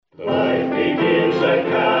at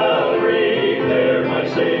Calvary, there my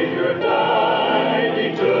Savior died.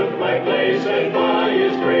 He took my place, and by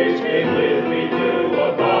His grace came with me to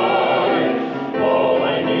abide. All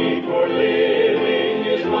I need for living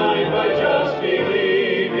is mine by just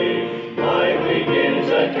believing. Life begins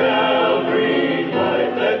at Calvary,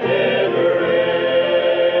 life that never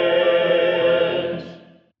ends.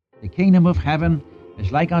 The kingdom of heaven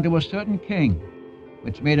is like unto a certain king,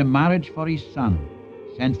 which made a marriage for his son,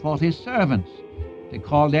 sent forth his servants to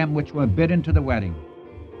call them which were bidden to the wedding,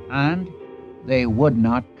 and they would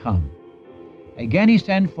not come. Again he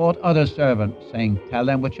sent forth other servants, saying, Tell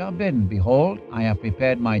them which are bidden, Behold, I have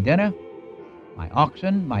prepared my dinner, my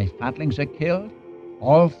oxen, my fatlings are killed,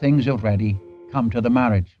 all things are ready, come to the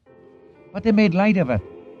marriage. But they made light of it,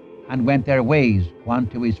 and went their ways, one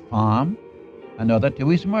to his farm, another to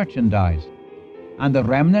his merchandise. And the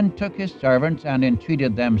remnant took his servants, and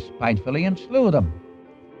entreated them spitefully, and slew them.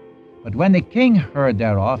 But when the king heard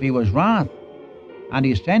thereof, he was wroth, and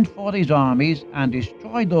he sent forth his armies, and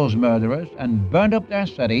destroyed those murderers, and burnt up their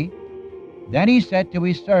city. Then he said to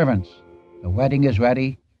his servants, The wedding is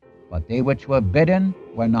ready, but they which were bidden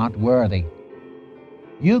were not worthy.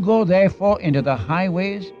 You go therefore into the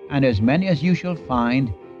highways, and as many as you shall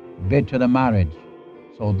find, bid to the marriage.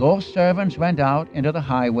 So those servants went out into the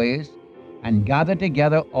highways, and gathered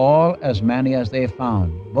together all as many as they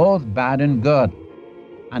found, both bad and good.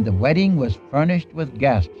 And the wedding was furnished with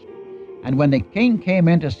guests. And when the king came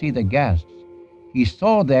in to see the guests, he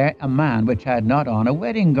saw there a man which had not on a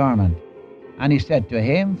wedding garment. And he said to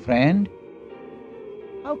him, Friend,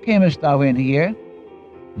 how camest thou in here,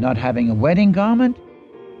 not having a wedding garment?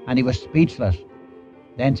 And he was speechless.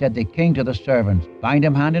 Then said the king to the servants, Bind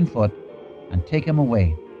him hand and foot, and take him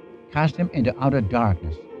away. Cast him into outer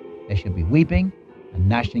darkness. There shall be weeping and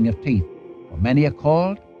gnashing of teeth, for many are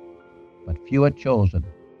called, but few are chosen.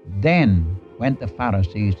 Then went the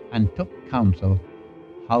Pharisees and took counsel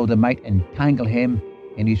how they might entangle him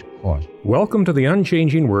in his course. Welcome to the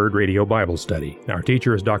Unchanging Word Radio Bible Study. Our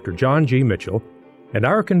teacher is Dr. John G. Mitchell, and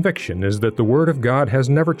our conviction is that the Word of God has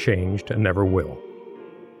never changed and never will.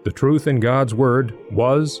 The truth in God's Word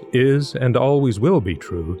was, is, and always will be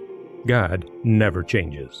true. God never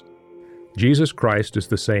changes. Jesus Christ is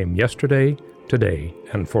the same yesterday, today,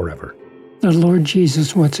 and forever. The Lord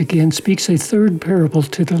Jesus once again speaks a third parable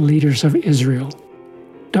to the leaders of Israel.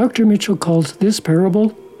 Dr. Mitchell calls this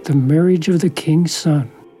parable the marriage of the king's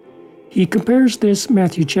son. He compares this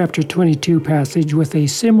Matthew chapter 22 passage with a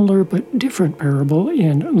similar but different parable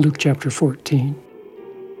in Luke chapter 14.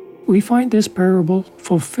 We find this parable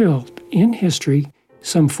fulfilled in history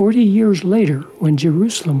some 40 years later when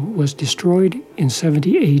Jerusalem was destroyed in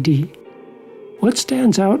 70 A.D. What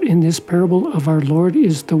stands out in this parable of our Lord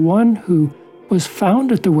is the one who was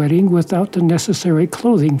found at the wedding without the necessary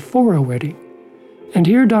clothing for a wedding. And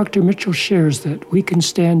here Dr. Mitchell shares that we can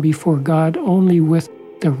stand before God only with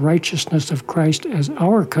the righteousness of Christ as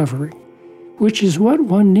our covering, which is what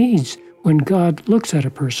one needs when God looks at a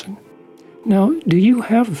person. Now, do you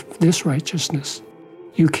have this righteousness?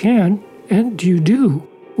 You can, and you do,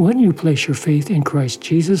 when you place your faith in Christ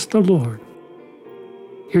Jesus the Lord.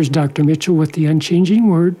 Here's Dr. Mitchell with the Unchanging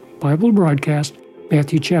Word Bible broadcast,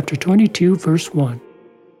 Matthew chapter 22, verse 1.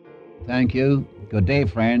 Thank you. Good day,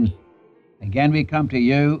 friends. Again, we come to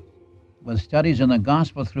you with studies in the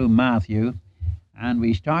Gospel through Matthew, and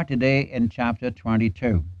we start today in chapter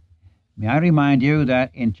 22. May I remind you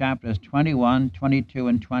that in chapters 21, 22,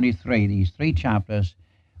 and 23, these three chapters,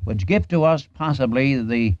 which give to us possibly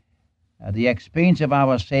the experience of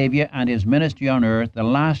our Savior and his ministry on earth the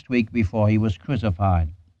last week before he was crucified.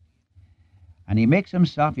 And he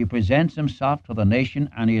presents himself to the nation,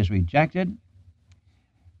 and he is rejected.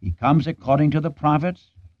 He comes according to the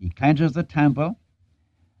prophets. He cleanses the temple,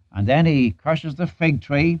 and then he curses the fig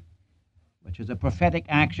tree, which is a prophetic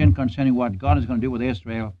action concerning what God is going to do with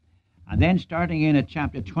Israel. And then starting in at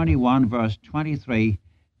chapter 21, verse 23,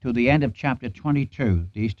 to the end of chapter 22,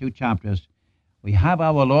 these two chapters, we have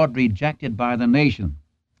our Lord rejected by the nation.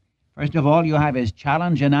 First of all, you have his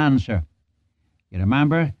challenge and answer. You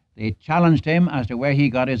remember, they challenged him as to where he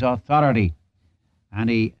got his authority. And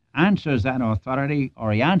he answers that authority,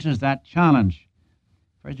 or he answers that challenge.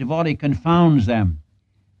 First of all, he confounds them.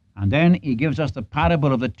 And then he gives us the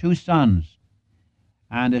parable of the two sons.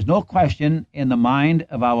 And there's no question in the mind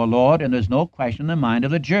of our Lord, and there's no question in the mind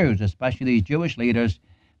of the Jews, especially these Jewish leaders,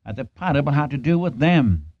 that the parable had to do with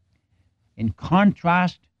them. In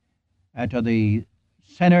contrast to the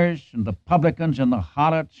sinners and the publicans and the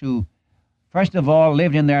harlots who, first of all,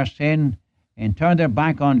 lived in their sin and turned their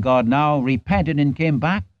back on God, now repented and came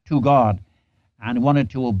back to God and wanted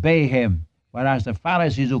to obey him whereas the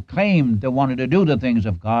Pharisees who claimed they wanted to do the things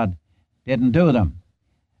of God didn't do them.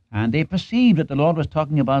 And they perceived that the Lord was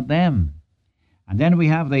talking about them. And then we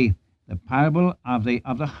have the parable of the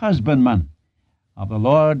husbandman, of the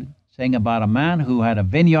Lord saying about a man who had a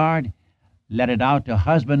vineyard, let it out to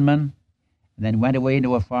husbandmen, and then went away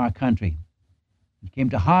into a far country. It came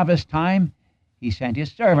to harvest time, he sent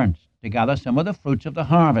his servants to gather some of the fruits of the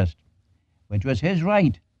harvest, which was his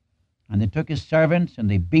right. And they took his servants, and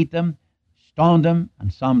they beat them, stoned them,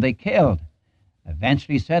 and some they killed.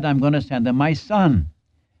 Eventually he said, I'm going to send them my son.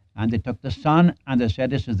 And they took the son, and they said,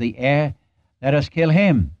 this is the heir, let us kill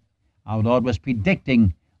him. Our Lord was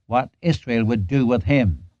predicting what Israel would do with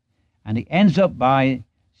him. And he ends up by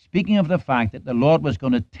speaking of the fact that the Lord was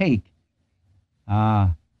going to take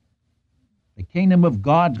the kingdom of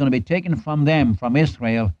God is going to be taken from them, from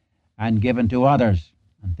Israel, and given to others.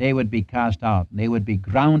 And they would be cast out. They would be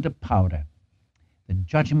ground to powder. The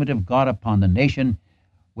judgment of God upon the nation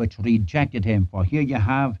which rejected him. For here you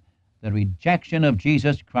have the rejection of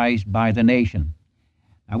Jesus Christ by the nation.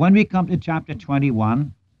 Now when we come to chapter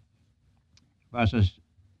 21, verse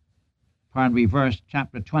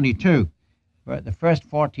chapter 22, the first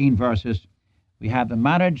 14 verses, we have the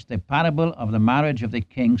marriage, the parable of the marriage of the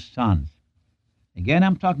king's sons. Again,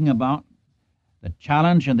 I'm talking about the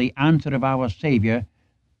challenge and the answer of our Savior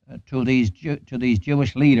to these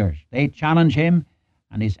Jewish leaders. They challenge him,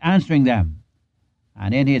 and he's answering them.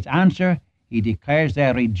 And in his answer, he declares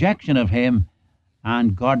their rejection of him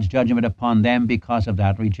and God's judgment upon them because of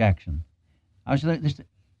that rejection.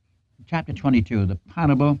 Chapter 22, the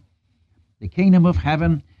parable, the kingdom of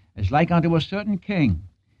heaven is like unto a certain king,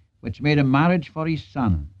 which made a marriage for his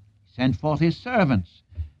son. He sent forth his servants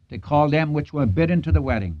to call them which were bidden to the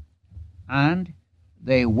wedding, and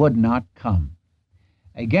they would not come.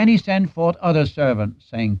 Again he sent forth other servants,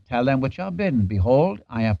 saying, tell them which are bidden, behold,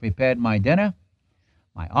 I have prepared my dinner,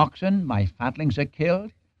 my oxen, my fatlings are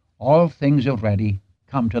killed, all things are ready,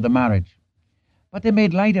 come to the marriage. But they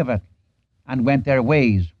made light of it, and went their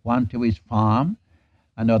ways, one to his farm,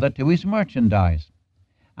 another to his merchandise.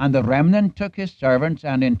 And the remnant took his servants,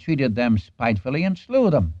 and entreated them spitefully, and slew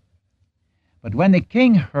them. But when the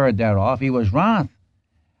king heard thereof, he was wroth,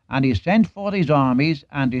 and he sent forth his armies,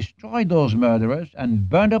 and destroyed those murderers, and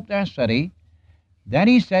burnt up their city. Then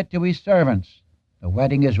he said to his servants, the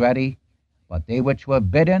wedding is ready, but they which were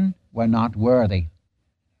bidden were not worthy.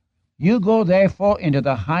 You go therefore into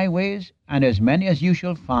the highways, and as many as you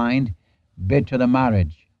shall find, bid to the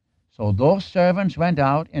marriage. So those servants went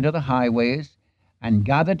out into the highways, and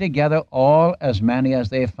gathered together all as many as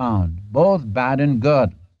they found, both bad and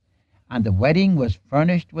good. And the wedding was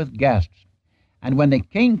furnished with guests. And when the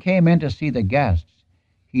king came in to see the guests,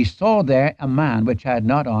 he saw there a man which had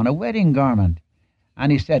not on a wedding garment.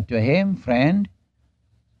 And he said to him, friend,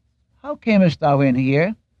 how camest thou in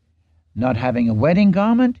here, not having a wedding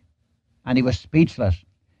garment? And he was speechless.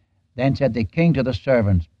 Then said the king to the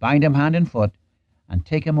servants, bind him hand and foot, and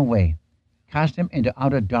take him away, cast him into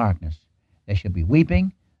outer darkness. There shall be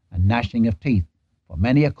weeping and gnashing of teeth, for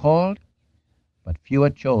many are called, but few are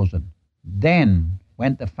chosen. Then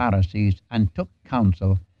went the Pharisees and took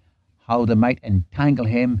counsel how they might entangle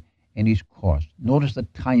him in his course. Notice the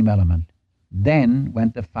time element. Then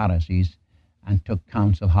went the Pharisees and took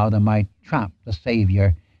counsel how they might trap the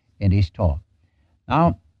Savior in his talk.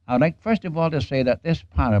 Now, I'd like first of all to say that this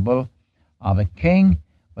parable of a king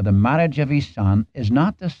with the marriage of his son is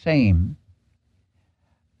not the same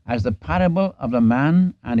as the parable of the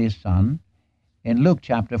man and his son in Luke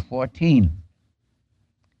chapter 14.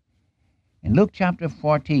 In Luke chapter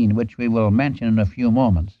 14, which we will mention in a few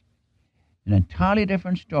moments, an entirely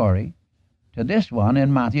different story to this one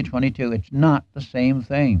in Matthew 22. It's not the same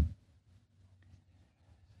thing.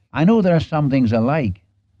 I know there are some things alike,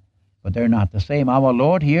 but they're not the same. Our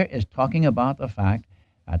Lord here is talking about the fact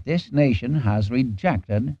that this nation has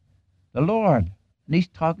rejected the Lord. And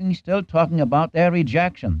he's still talking about their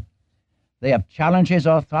rejection. They have challenged his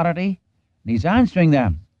authority, and he's answering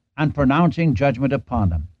them and pronouncing judgment upon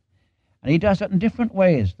them. And he does it in different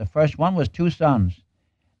ways. The first one was two sons.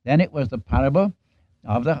 Then it was the parable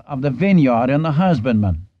of the vineyard and the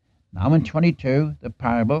husbandman. Now in 22, the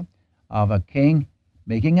parable of a king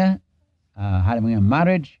making having a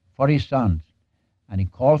marriage for his sons. And he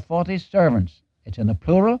called forth his servants. It's in the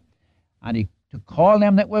plural. And to call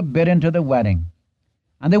them that were bidden to the wedding.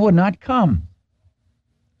 And they would not come.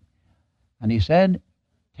 And he said,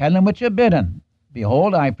 tell them which are bidden,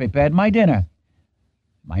 behold, I prepared my dinner.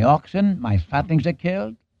 My oxen, my fatlings are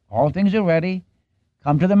killed, all things are ready.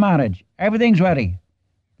 Come to the marriage. Everything's ready.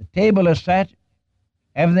 The table is set.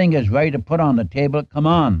 Everything is ready to put on the table. Come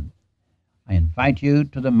on. I invite you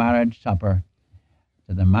to the marriage supper,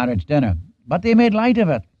 to the marriage dinner. But they made light of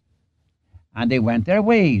it, and they went their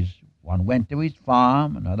ways. One went to his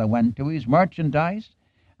farm, another went to his merchandise,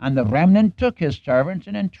 and the remnant took his servants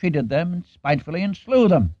and entreated them spitefully and slew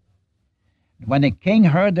them. When the king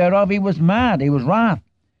heard thereof, he was mad, he was wrath,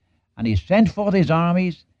 and he sent forth his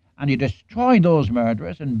armies, and he destroyed those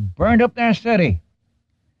murderers and burned up their city.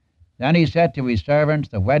 Then he said to his servants,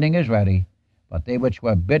 the wedding is ready, but they which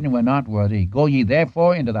were bidden were not worthy. Go ye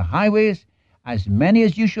therefore into the highways, as many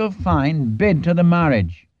as you shall find, bid to the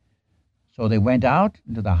marriage. So they went out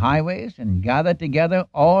into the highways and gathered together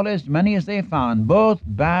all as many as they found, both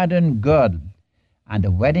bad and good. And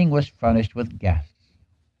the wedding was furnished with guests.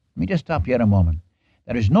 Let me just stop here a moment.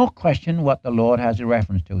 There is no question what the Lord has a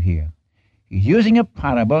reference to here. He's using a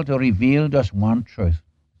parable to reveal just one truth.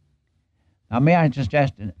 Now, may I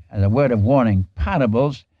suggest, as a word of warning,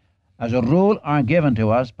 parables, as a rule, are given to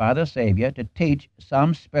us by the Savior to teach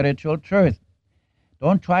some spiritual truth.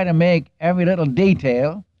 Don't try to make every little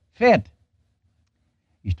detail fit.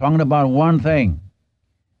 He's talking about one thing.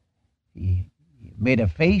 He made a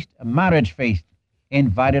feast, a marriage feast,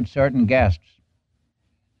 invited certain guests.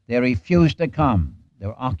 They refused to come. They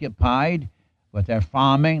were occupied with their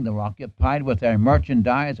farming, they were occupied with their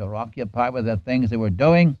merchandise, they were occupied with the things they were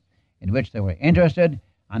doing, in which they were interested,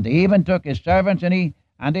 and they even took his servants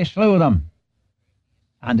and they slew them.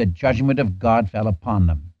 And the judgment of God fell upon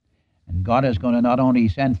them. And God is going to not only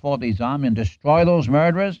send forth his army and destroy those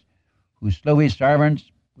murderers who slew his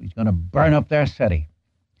servants, he's going to burn up their city.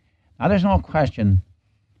 Now, there's no question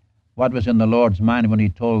what was in the Lord's mind when he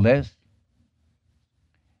told this.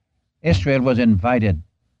 Israel was invited.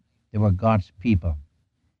 They were God's people.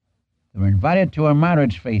 They were invited to a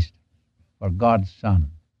marriage feast for God's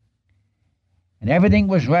Son. And everything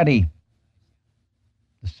was ready.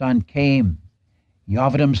 The Son came. He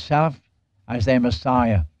offered himself as their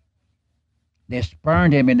Messiah. They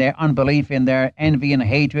spurned him in their unbelief, in their envy and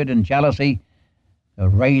hatred and jealousy. They were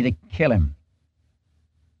ready to kill him.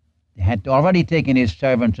 They had already taken his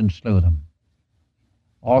servants and slew them.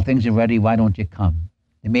 All things are ready, why don't you come?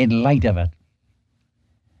 They made light of it.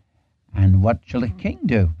 And what shall the king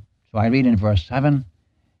do? So I read in verse 7,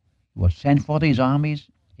 he will send forth his armies,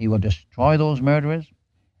 he will destroy those murderers,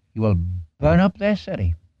 he will burn up their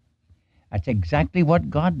city. That's exactly what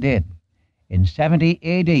God did in 70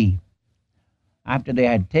 A.D. After they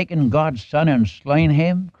had taken God's Son and slain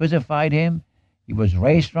him, crucified him, he was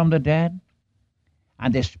raised from the dead,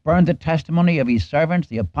 and they spurned the testimony of his servants,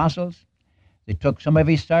 the apostles. They took some of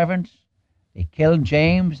his servants, they killed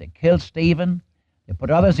James, they killed Stephen, they put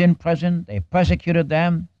others in prison, they persecuted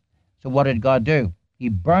them. So what did God do? He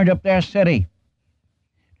burned up their city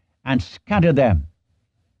and scattered them.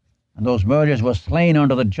 And those murderers were slain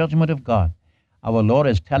under the judgment of God. Our Lord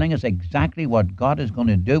is telling us exactly what God is going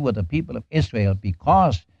to do with the people of Israel,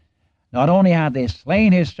 because not only had they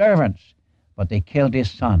slain his servants, but they killed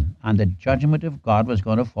his Son, and the judgment of God was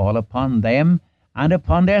going to fall upon them and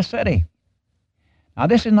upon their city. Now,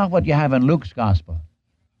 this is not what you have in Luke's Gospel.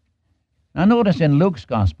 Now, notice in Luke's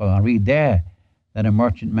Gospel, I read there that a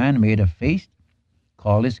merchantman made a feast,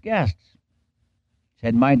 called his guests,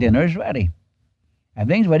 said, my dinner is ready.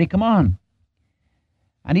 Everything's ready, come on.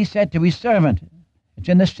 And he said to his servant, it's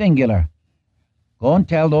in the singular, go and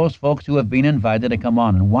tell those folks who have been invited to come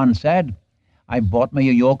on. And one said, I bought me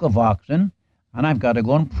a yoke of oxen, and I've got to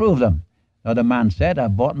go and prove them. The other man said, I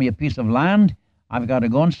bought me a piece of land, I've got to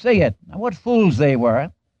go and see it. Now, what fools they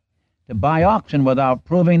were to buy oxen without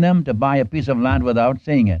proving them, to buy a piece of land without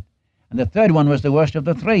seeing it. And the third one was the worst of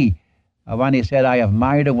the three, when he said, I have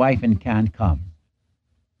married a wife and can't come.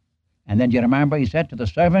 And then you remember he said to the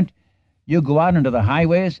servant, you go out into the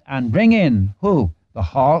highways and bring in, who? The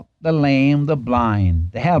halt, the lame, the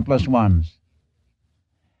blind, the helpless ones.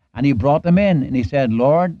 And he brought them in, and he said,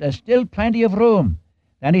 Lord, there's still plenty of room.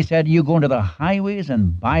 Then he said, you go into the highways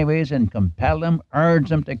and byways and compel them, urge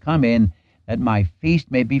them to come in, that my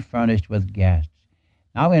feast may be furnished with guests.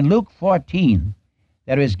 Now in Luke 14,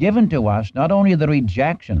 there is given to us not only the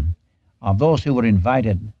rejection of those who were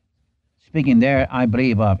invited, speaking there, I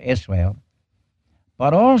believe, of Israel,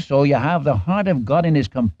 but also you have the heart of God in his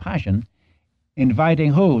compassion,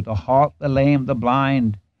 inviting who? The halt, the lame, the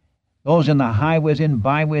blind, those in the highways and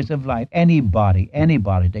byways of life, anybody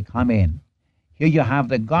to come in. Here you have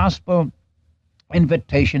the gospel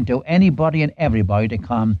invitation to anybody and everybody to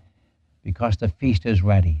come, because the feast is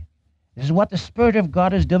ready. This is what the Spirit of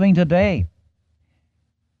God is doing today.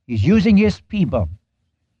 He's using his people,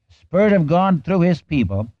 Spirit of God through his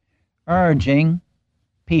people, urging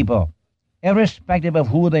people, irrespective of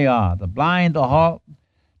who they are, the blind, the halt,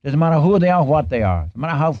 Doesn't matter who they are, what they are. Doesn't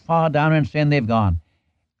matter how far down in sin they've gone.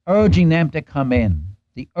 Urging them to come in.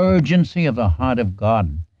 The urgency of the heart of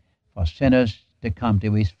God for sinners to come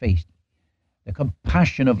to his feast. The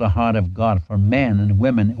compassion of the heart of God for men and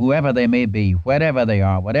women, whoever they may be, wherever they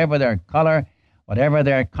are, whatever their color, whatever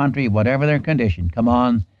their country, whatever their condition. Come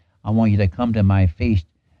on, I want you to come to my feast.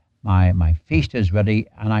 My feast is ready,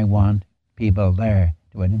 and I want people there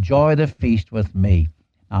to enjoy the feast with me.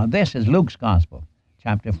 Now, this is Luke's Gospel,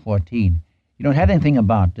 chapter 14. You don't have anything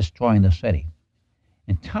about destroying the city.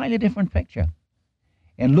 Entirely different picture.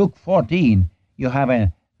 In Luke 14, you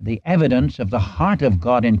have the evidence of the heart of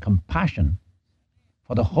God in compassion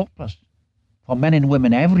for the hopeless, for men and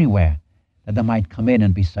women everywhere, that they might come in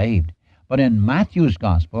and be saved. But in Matthew's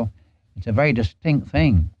Gospel, it's a very distinct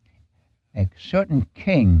thing. A certain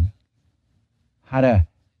king had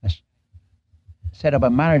set up a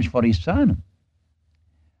marriage for his son.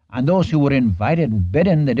 And those who were invited and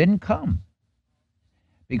bidden, they didn't come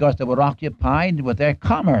because they were occupied with their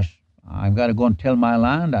commerce. I've got to go and till my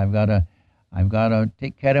land. I've got to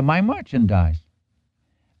take care of my merchandise.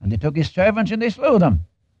 And they took his servants and they slew them.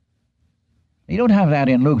 You don't have that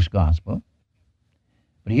in Luke's Gospel.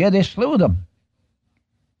 But here they slew them.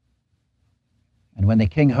 And when the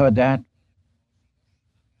king heard that,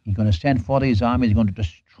 he's going to send forth his army. He's going to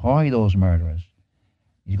destroy those murderers.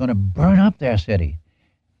 He's going to burn up their city.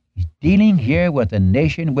 He's dealing here with a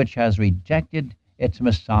nation which has rejected its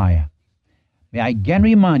Messiah. May I again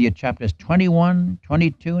remind you, chapters 21,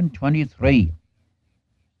 22, and 23.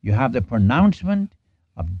 You have the pronouncement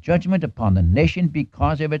of judgment upon the nation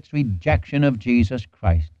because of its rejection of Jesus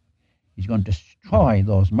Christ. He's going to destroy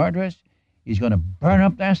those murderers. He's going to burn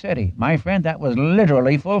up their city. My friend, that was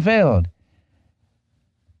literally fulfilled.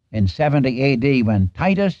 In 70 A.D., when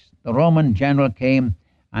Titus, the Roman general, came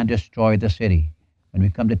and destroyed the city. When we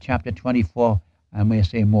come to chapter 24, I may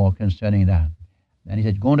say more concerning that. Then he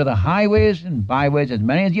said, go into the highways and byways, as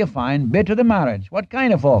many as you find, bid to the marriage. What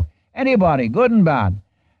kind of folk? Anybody, good and bad.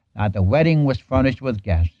 That the wedding was furnished with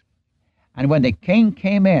guests. And when the king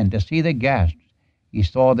came in to see the guests, he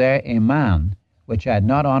saw there a man which had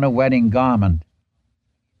not on a wedding garment.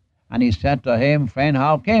 And he said to him, friend,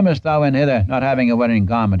 how camest thou in hither, not having a wedding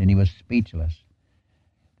garment? And he was speechless.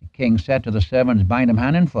 The king said to the servants, bind him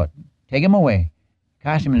hand and foot, take him away,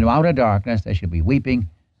 cast him into outer darkness. There shall be weeping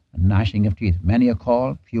and gnashing of teeth. Many are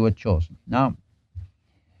called, few are chosen. Now,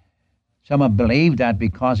 some have believed that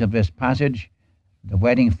because of this passage, the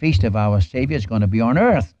wedding feast of our Savior is going to be on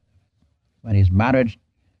earth when he's married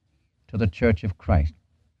to the Church of Christ.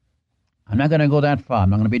 I'm not going to go that far. I'm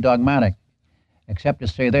not going to be dogmatic, except to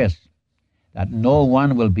say this, that no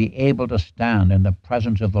one will be able to stand in the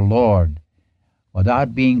presence of the Lord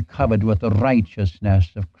without being covered with the righteousness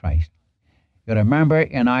of Christ. You remember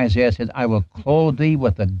in Isaiah it says, I will clothe thee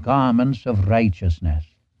with the garments of righteousness.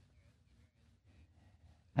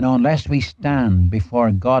 And unless we stand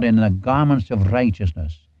before God in the garments of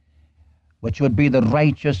righteousness, which would be the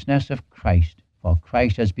righteousness of Christ, for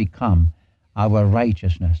Christ has become our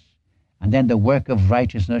righteousness, and then the work of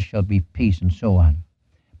righteousness shall be peace, and so on.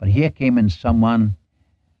 But here came in someone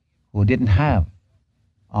who didn't have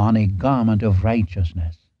on a garment of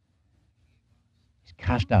righteousness. He's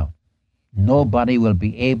cast out. Nobody will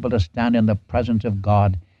be able to stand in the presence of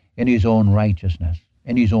God in his own righteousness,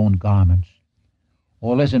 in his own garments.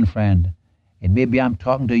 Oh, listen, friend, it may be I'm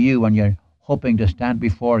talking to you when you're hoping to stand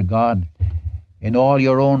before God in all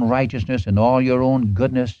your own righteousness and all your own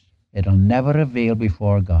goodness. It'll never avail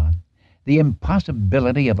before God. The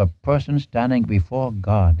impossibility of a person standing before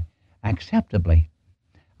God acceptably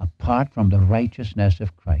apart from the righteousness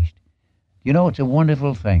of Christ. You know, it's a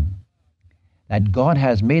wonderful thing that God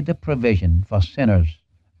has made the provision for sinners,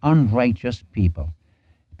 unrighteous people,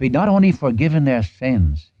 to be not only forgiven their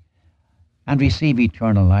sins and receive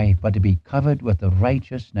eternal life, but to be covered with the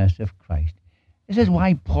righteousness of Christ. This is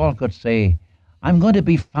why Paul could say, I'm going to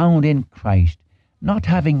be found in Christ, not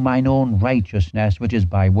having mine own righteousness, which is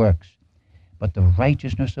by works, but the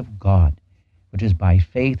righteousness of God, which is by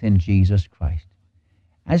faith in Jesus Christ.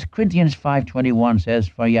 As Corinthians 5:21 says,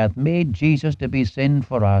 for he hath made Jesus to be sin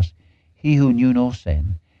for us, he who knew no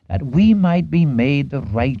sin, that we might be made the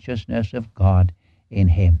righteousness of God in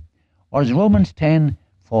him. Or as Romans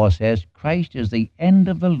 10:4 says, Christ is the end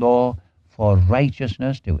of the law for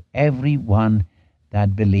righteousness to every one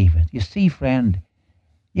that believeth. You see, friend,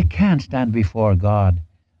 you can't stand before God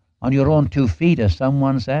on your own 2 feet, as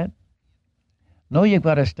someone said. No, you've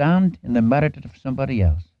got to stand in the merit of somebody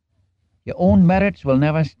else. Your own merits will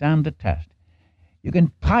never stand the test. You can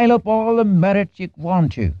pile up all the merits you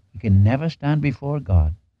want to. You can never stand before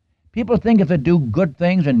God. People think if they do good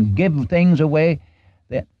things and give things away,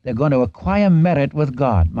 they're going to acquire merit with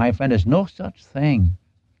God. My friend, there's no such thing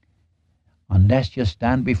unless you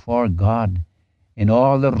stand before God in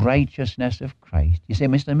all the righteousness of Christ. You say,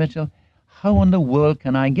 Mr. Mitchell, how in the world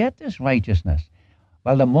can I get this righteousness?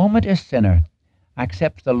 Well, the moment a sinner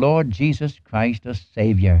accepts the Lord Jesus Christ as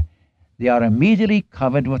Savior, they are immediately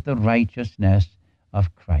covered with the righteousness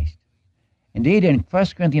of Christ. Indeed, in 1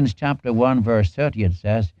 Corinthians chapter 1, verse 30, it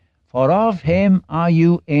says, "For of him are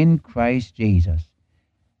you in Christ Jesus."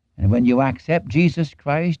 And when you accept Jesus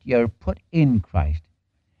Christ, you're put in Christ.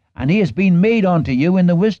 And he has been made unto you in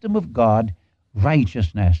the wisdom of God,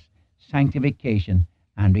 righteousness, sanctification,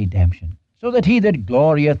 and redemption. So that he that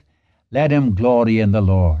glorieth, let him glory in the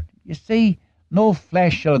Lord. You see, no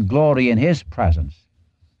flesh shall glory in his presence.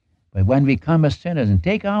 But when we come as sinners and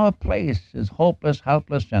take our place as hopeless,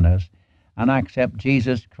 helpless sinners, and accept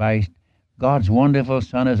Jesus Christ, God's wonderful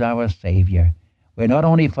Son, as our Savior, we're not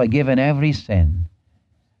only forgiven every sin,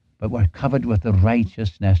 but we're covered with the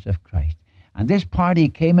righteousness of Christ. And this party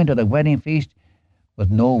came into the wedding feast with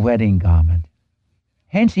no wedding garment.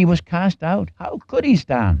 Hence he was cast out. How could he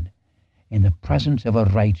stand in the presence of a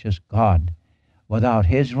righteous God without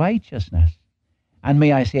his righteousness? And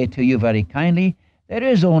may I say to you very kindly, there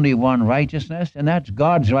is only one righteousness, and that's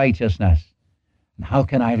God's righteousness. And how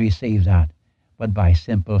can I receive that? But by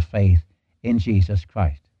simple faith in Jesus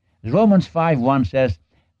Christ. As Romans 5:1 says,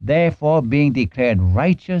 "Therefore, being declared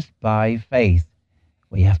righteous by faith,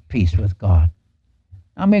 we have peace with God."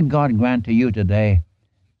 Now may God grant to you today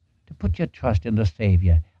to put your trust in the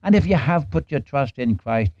Savior. And if you have put your trust in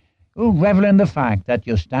Christ, you'll revel in the fact that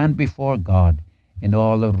you stand before God in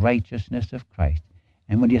all the righteousness of Christ.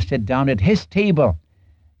 And when you sit down at his table,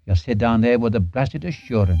 you'll sit down there with the blessed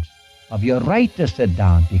assurance of your right to sit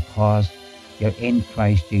down because you're in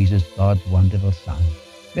Christ Jesus, God's wonderful Son.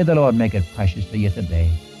 May the Lord make it precious for you today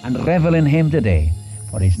and revel in him today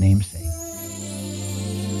for his name's sake.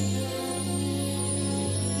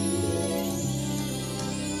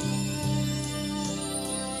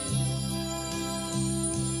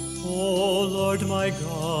 O Lord my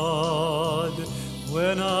God,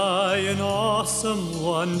 when I in awesome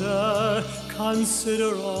wonder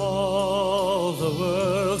consider all the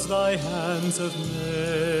worlds thy hands have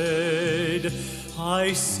made,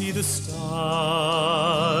 I see the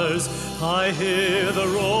stars, I hear the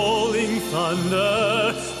rolling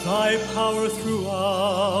thunder, thy power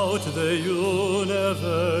throughout the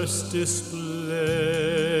universe displayed.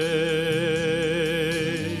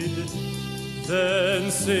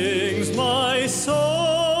 Then sings my soul,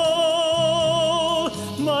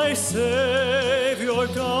 my Savior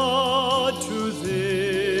God, to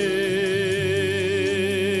thee.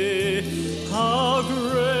 How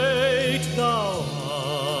great thou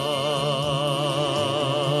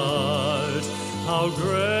art, how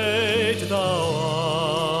great thou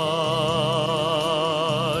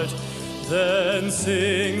art. Then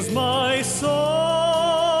sings my soul,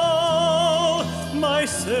 my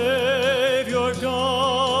Savior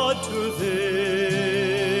God, to thee.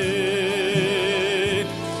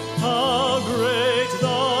 How great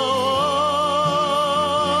thou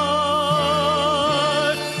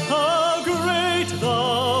art, how great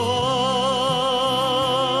thou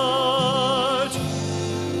art.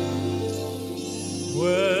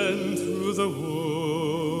 When through the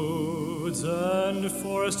woods and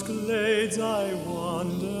forest glades I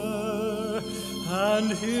wander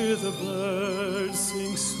and hear the birds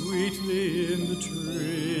sing sweetly in the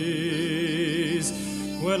trees,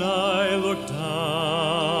 when I look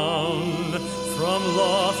down from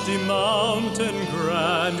lofty mountain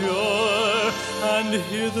grandeur and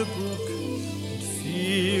hear the brook and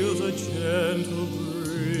feel the gentle breeze,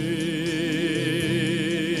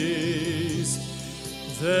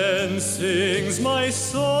 then sings my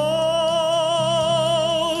soul,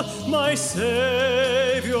 my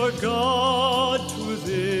Savior God, to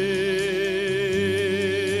thee.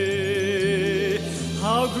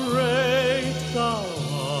 How great thou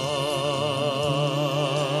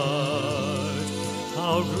art,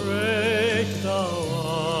 how great thou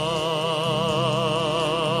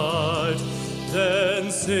art.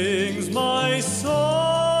 Then sings my soul,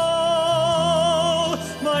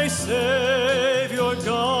 my Savior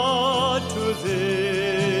God, to thee.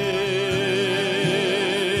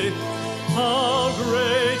 How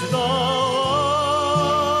great thou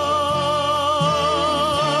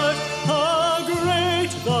art, how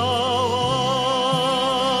great thou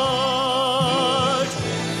art.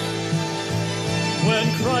 When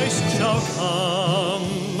Christ shall come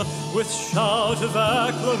with shout of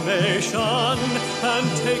acclamation and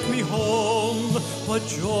take me home, what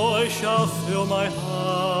joy shall fill my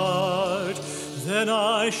heart. then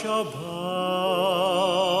I shall bow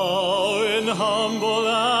in humble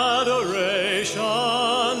adoration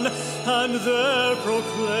and there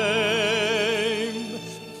proclaim,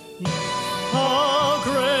 how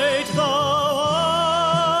great thou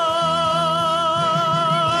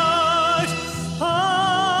art,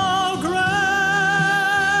 how great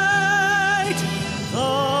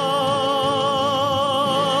thou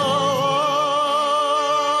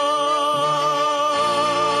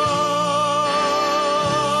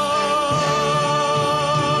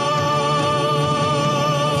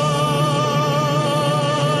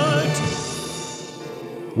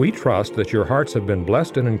We trust that your hearts have been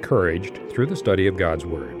blessed and encouraged through the study of God's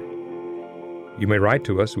Word. You may write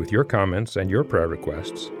to us with your comments and your prayer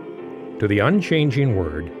requests to The Unchanging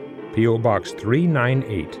Word, P.O. Box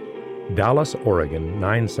 398, Dallas, Oregon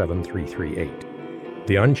 97338.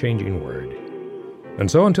 The Unchanging Word. And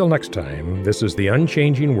so until next time, this is the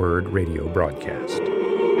Unchanging Word radio broadcast.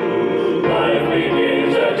 Life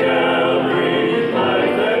begins at